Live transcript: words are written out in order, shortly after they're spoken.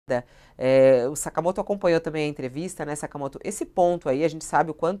O Sakamoto acompanhou também a entrevista, né, Sakamoto? Esse ponto aí, a gente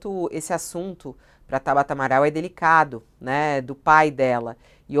sabe o quanto esse assunto para Tabata Amaral é delicado, né, do pai dela.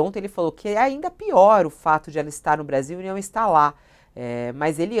 E ontem ele falou que é ainda pior o fato de ela estar no Brasil e não estar lá.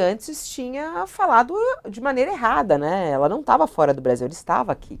 Mas ele antes tinha falado de maneira errada, né? Ela não estava fora do Brasil, ele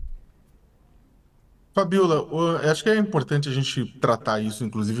estava aqui. Fabiola, eu acho que é importante a gente tratar isso,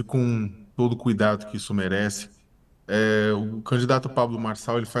 inclusive, com todo o cuidado que isso merece. O candidato Pablo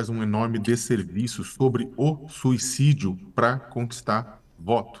Marçal ele faz um enorme desserviço sobre o suicídio para conquistar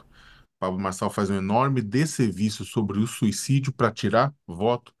voto. Pablo Marçal faz um enorme desserviço sobre o suicídio para tirar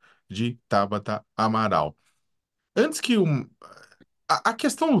voto de Tabata Amaral. Antes que um, a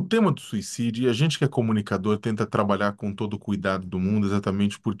questão do tema do suicídio, e a gente que é comunicador tenta trabalhar com todo o cuidado do mundo,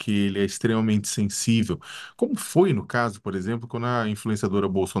 exatamente porque ele é extremamente sensível. Como foi no caso, por exemplo, quando a influenciadora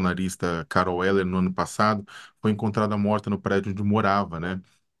bolsonarista Carol Eller, no ano passado, foi encontrada morta no prédio onde morava, né?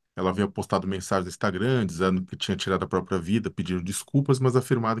 Ela havia postado mensagem no Instagram dizendo que tinha tirado a própria vida, pedindo desculpas, mas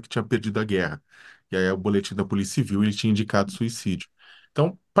afirmado que tinha perdido a guerra. E aí o boletim da Polícia Civil ele tinha indicado suicídio.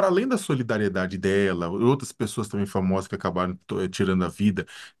 Então, para além da solidariedade dela, outras pessoas também famosas que acabaram tirando a vida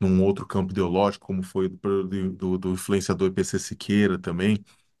num outro campo ideológico, como foi do influenciador PC Siqueira também,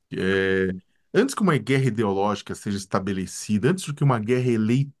 é, antes que uma guerra ideológica seja estabelecida, antes de que uma guerra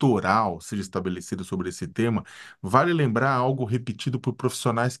eleitoral seja estabelecida sobre esse tema, vale lembrar algo repetido por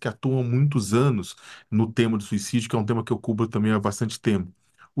profissionais que atuam há muitos anos no tema do suicídio, que é um tema que eu cubro também há bastante tempo.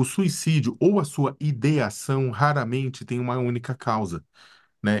 O suicídio ou a sua ideação raramente tem uma única causa,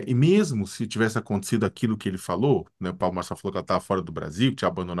 né? E mesmo se tivesse acontecido aquilo que ele falou, né? O Paulo Marçal falou que ela estava fora do Brasil, que tinha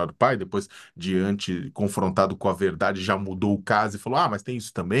abandonado o pai, depois, diante, confrontado com a verdade, já mudou o caso e falou: ah, mas tem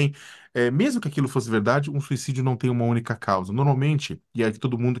isso também. Mesmo que aquilo fosse verdade, um suicídio não tem uma única causa. Normalmente, e é que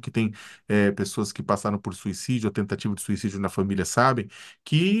todo mundo que tem pessoas que passaram por suicídio ou tentativa de suicídio na família sabem,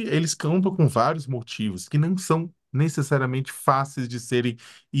 que eles contam com vários motivos que não são necessariamente fáceis de serem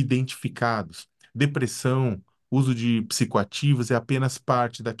identificados. Depressão, uso de psicoativos é apenas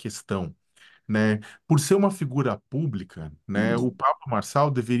parte da questão, né? Por ser uma figura pública, né, o Pablo Marçal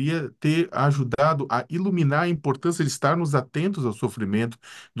deveria ter ajudado a iluminar a importância de estarmos atentos ao sofrimento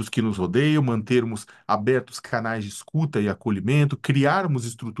dos que nos rodeiam, mantermos abertos canais de escuta e acolhimento, criarmos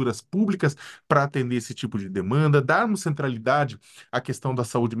estruturas públicas para atender esse tipo de demanda, darmos centralidade à questão da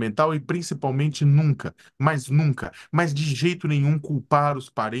saúde mental e principalmente nunca, mas nunca, mas de jeito nenhum culpar os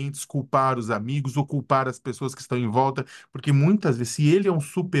parentes, culpar os amigos ou culpar as pessoas que estão em volta, porque muitas vezes, se ele é um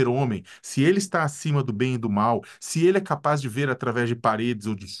super-homem, se ele está acima do bem e do mal, se ele é capaz de ver através de paredes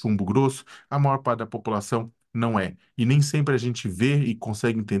ou de chumbo grosso, a maior parte da população não é. E nem sempre a gente vê e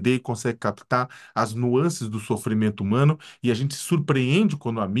consegue entender e consegue captar as nuances do sofrimento humano e a gente se surpreende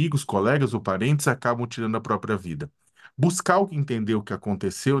quando amigos, colegas ou parentes acabam tirando a própria vida. Buscar entender o que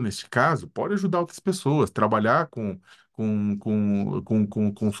aconteceu neste caso pode ajudar outras pessoas. Trabalhar com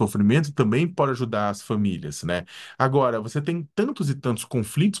sofrimento também pode ajudar as famílias, né? Agora, você tem tantos e tantos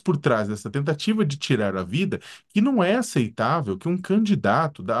conflitos por trás dessa tentativa de tirar a vida que não é aceitável que um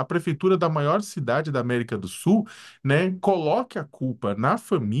candidato da prefeitura da maior cidade da América do Sul, né, coloque a culpa na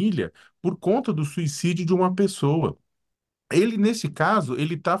família por conta do suicídio de uma pessoa. Ele, nesse caso,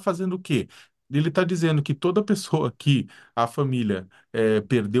 ele está fazendo o quê? Ele está dizendo que toda pessoa que a família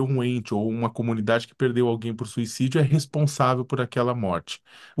perdeu um ente ou uma comunidade que perdeu alguém por suicídio é responsável por aquela morte.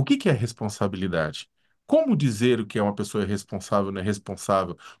 O que que é responsabilidade? Como dizer o que é uma pessoa responsável ou não é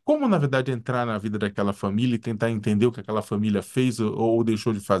responsável? Como, na verdade, entrar na vida daquela família e tentar entender o que aquela família fez ou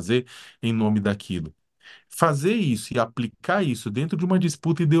deixou de fazer em nome daquilo? Fazer isso e aplicar isso dentro de uma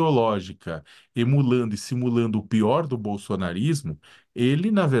disputa ideológica, emulando e simulando o pior do bolsonarismo,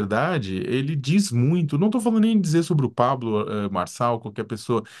 ele, na verdade, ele diz muito. Não estou falando nem de dizer sobre o Pablo, Marçal, qualquer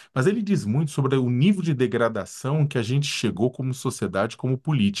pessoa, mas ele diz muito sobre o nível de degradação que a gente chegou como sociedade, como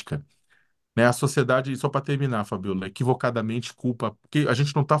política, né? A sociedade, só para terminar, Fabiola, equivocadamente culpa, porque a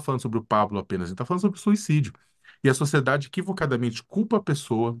gente não está falando sobre o Pablo apenas, a gente está falando sobre o suicídio. E a sociedade equivocadamente culpa a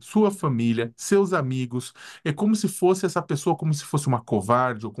pessoa, sua família, seus amigos. É como se fosse essa pessoa, como se fosse uma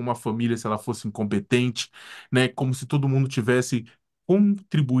covarde, ou como uma família, se ela fosse incompetente, né? Como se todo mundo tivesse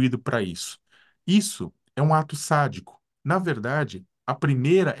contribuído para isso. Isso é um ato sádico. Na verdade, a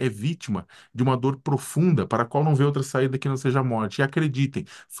primeira é vítima de uma dor profunda para a qual não vê outra saída que não seja a morte. E acreditem,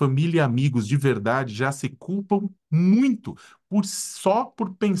 família e amigos de verdade já se culpam muito só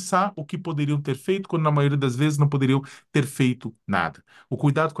por pensar o que poderiam ter feito, quando na maioria das vezes não poderiam ter feito nada. O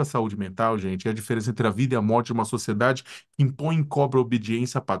cuidado com a saúde mental, gente, é a diferença entre a vida e a morte de uma sociedade que impõe e cobra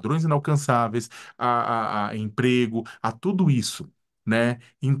obediência a padrões inalcançáveis, a emprego, a tudo isso. Né?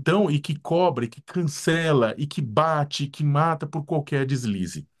 Então, e que cobra, e que cancela, e que bate, e que mata por qualquer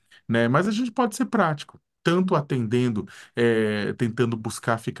deslize. né? Mas a gente pode ser prático, tanto atendendo, tentando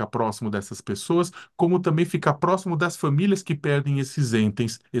buscar ficar próximo dessas pessoas, como também ficar próximo das famílias que perdem esses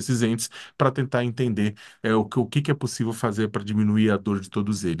entes, para tentar entender o que que é possível fazer para diminuir a dor de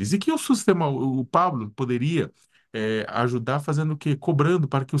todos eles. E que o sistema, o Pablo poderia ajudar fazendo o quê? Cobrando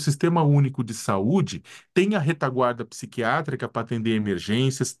para que o Sistema Único de Saúde tenha retaguarda psiquiátrica para atender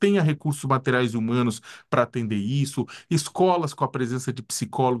emergências, tenha recursos materiais e humanos para atender isso, escolas com a presença de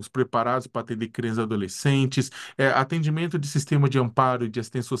psicólogos preparados para atender crianças e adolescentes, atendimento de sistema de amparo e de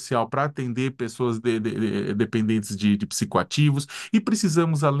assistência social para atender pessoas dependentes de psicoativos. E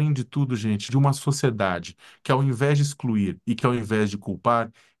precisamos, além de tudo, gente, de uma sociedade que, ao invés de excluir e que, ao invés de culpar,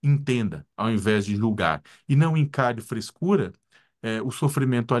 entenda, ao invés de julgar, e não encare frescura, o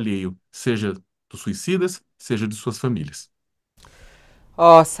sofrimento alheio, seja dos suicidas, seja de suas famílias.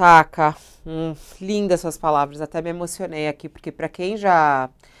 Ó, Saca, lindas suas palavras, até me emocionei aqui, porque para quem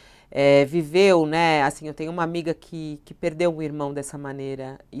já viveu, né, assim, eu tenho uma amiga que perdeu um irmão dessa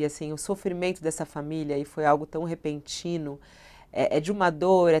maneira, e assim, o sofrimento dessa família, e foi algo tão repentino, é de uma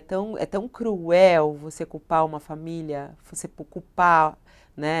dor, é tão cruel você culpar uma família, você culpar,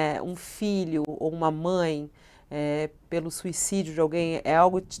 né, um filho ou uma mãe pelo suicídio de alguém, é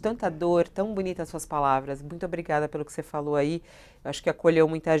algo de tanta dor, tão bonita as suas palavras. Muito obrigada pelo que você falou aí, eu acho que acolheu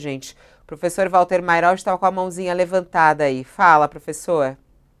muita gente. O professor Walter Mairal estava com a mãozinha levantada aí. Fala, professor.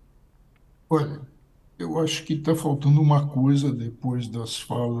 Olha, eu acho que está faltando uma coisa depois das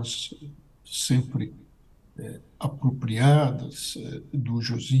falas sempre apropriadas do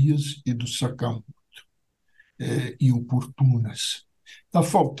Josias e do Sakamoto, e oportunas. Está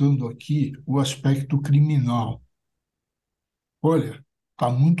faltando aqui o aspecto criminal. Olha, está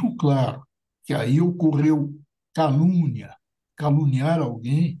muito claro que aí ocorreu calúnia. Caluniar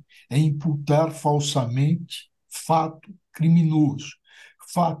alguém é imputar falsamente fato criminoso.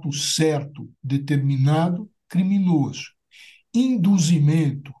 Fato certo, determinado, criminoso.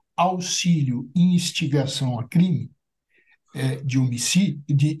 Induzimento, auxílio e instigação a crime de homicídio,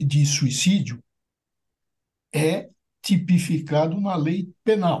 de suicídio, é tipificado na lei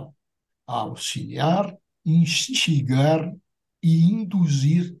penal. Auxiliar, instigar e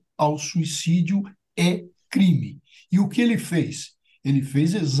induzir ao suicídio é crime. E o que ele fez? Ele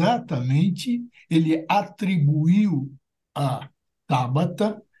fez exatamente, ele atribuiu a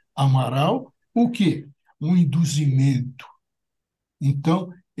Tabata Amaral o quê? Um induzimento.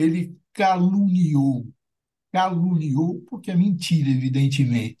 Então, ele caluniou porque é mentira,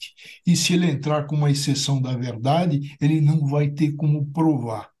 evidentemente. E se ele entrar com uma exceção da verdade, ele não vai ter como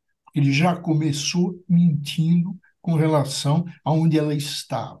provar. Ele já começou mentindo com relação a onde ela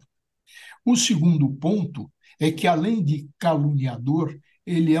estava. O segundo ponto é que, além de caluniador,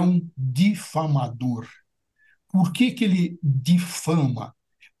 ele é um difamador. Por que que ele difama?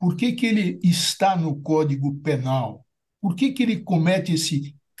 Por que que ele está no Código Penal? Por que que ele comete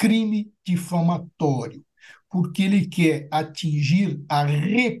esse crime difamatório? Porque ele quer atingir a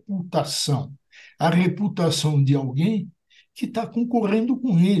reputação de alguém que está concorrendo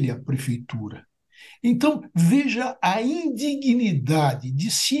com ele à prefeitura. Então, veja a indignidade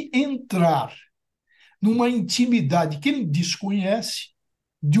de se entrar numa intimidade que ele desconhece,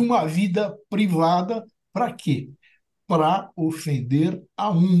 de uma vida privada, para quê? Para ofender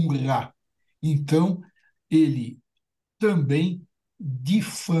a honra. Então, ele também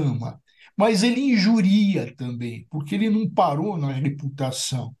difama, mas ele injuria também, porque ele não parou na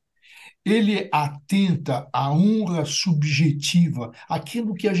reputação. Ele atenta à honra subjetiva,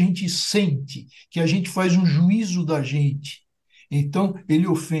 aquilo que a gente sente, que a gente faz um juízo da gente. Então, ele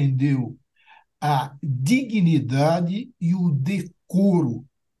ofendeu a dignidade e o decoro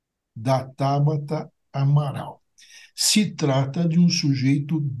da Tabata Amaral. Se trata de um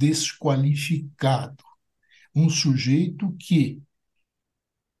sujeito desqualificado, um sujeito que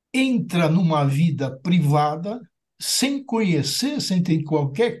entra numa vida privada sem conhecer, sem ter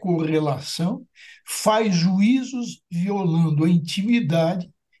qualquer correlação, faz juízos violando a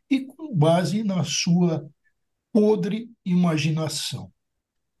intimidade e com base na sua podre imaginação.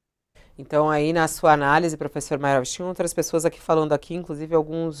 Então, aí na sua análise, professor Maior, tinha outras pessoas aqui falando aqui, inclusive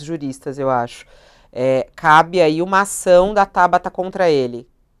alguns juristas, eu acho. Cabe aí uma ação da Tabata contra ele.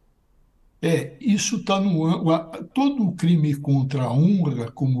 Isso está no. Todo crime contra a honra,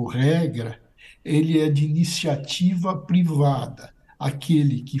 como regra, ele é de iniciativa privada.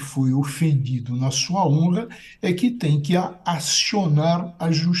 Aquele que foi ofendido na sua honra é que tem que acionar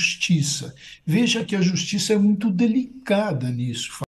a justiça. Veja que a justiça é muito delicada nisso.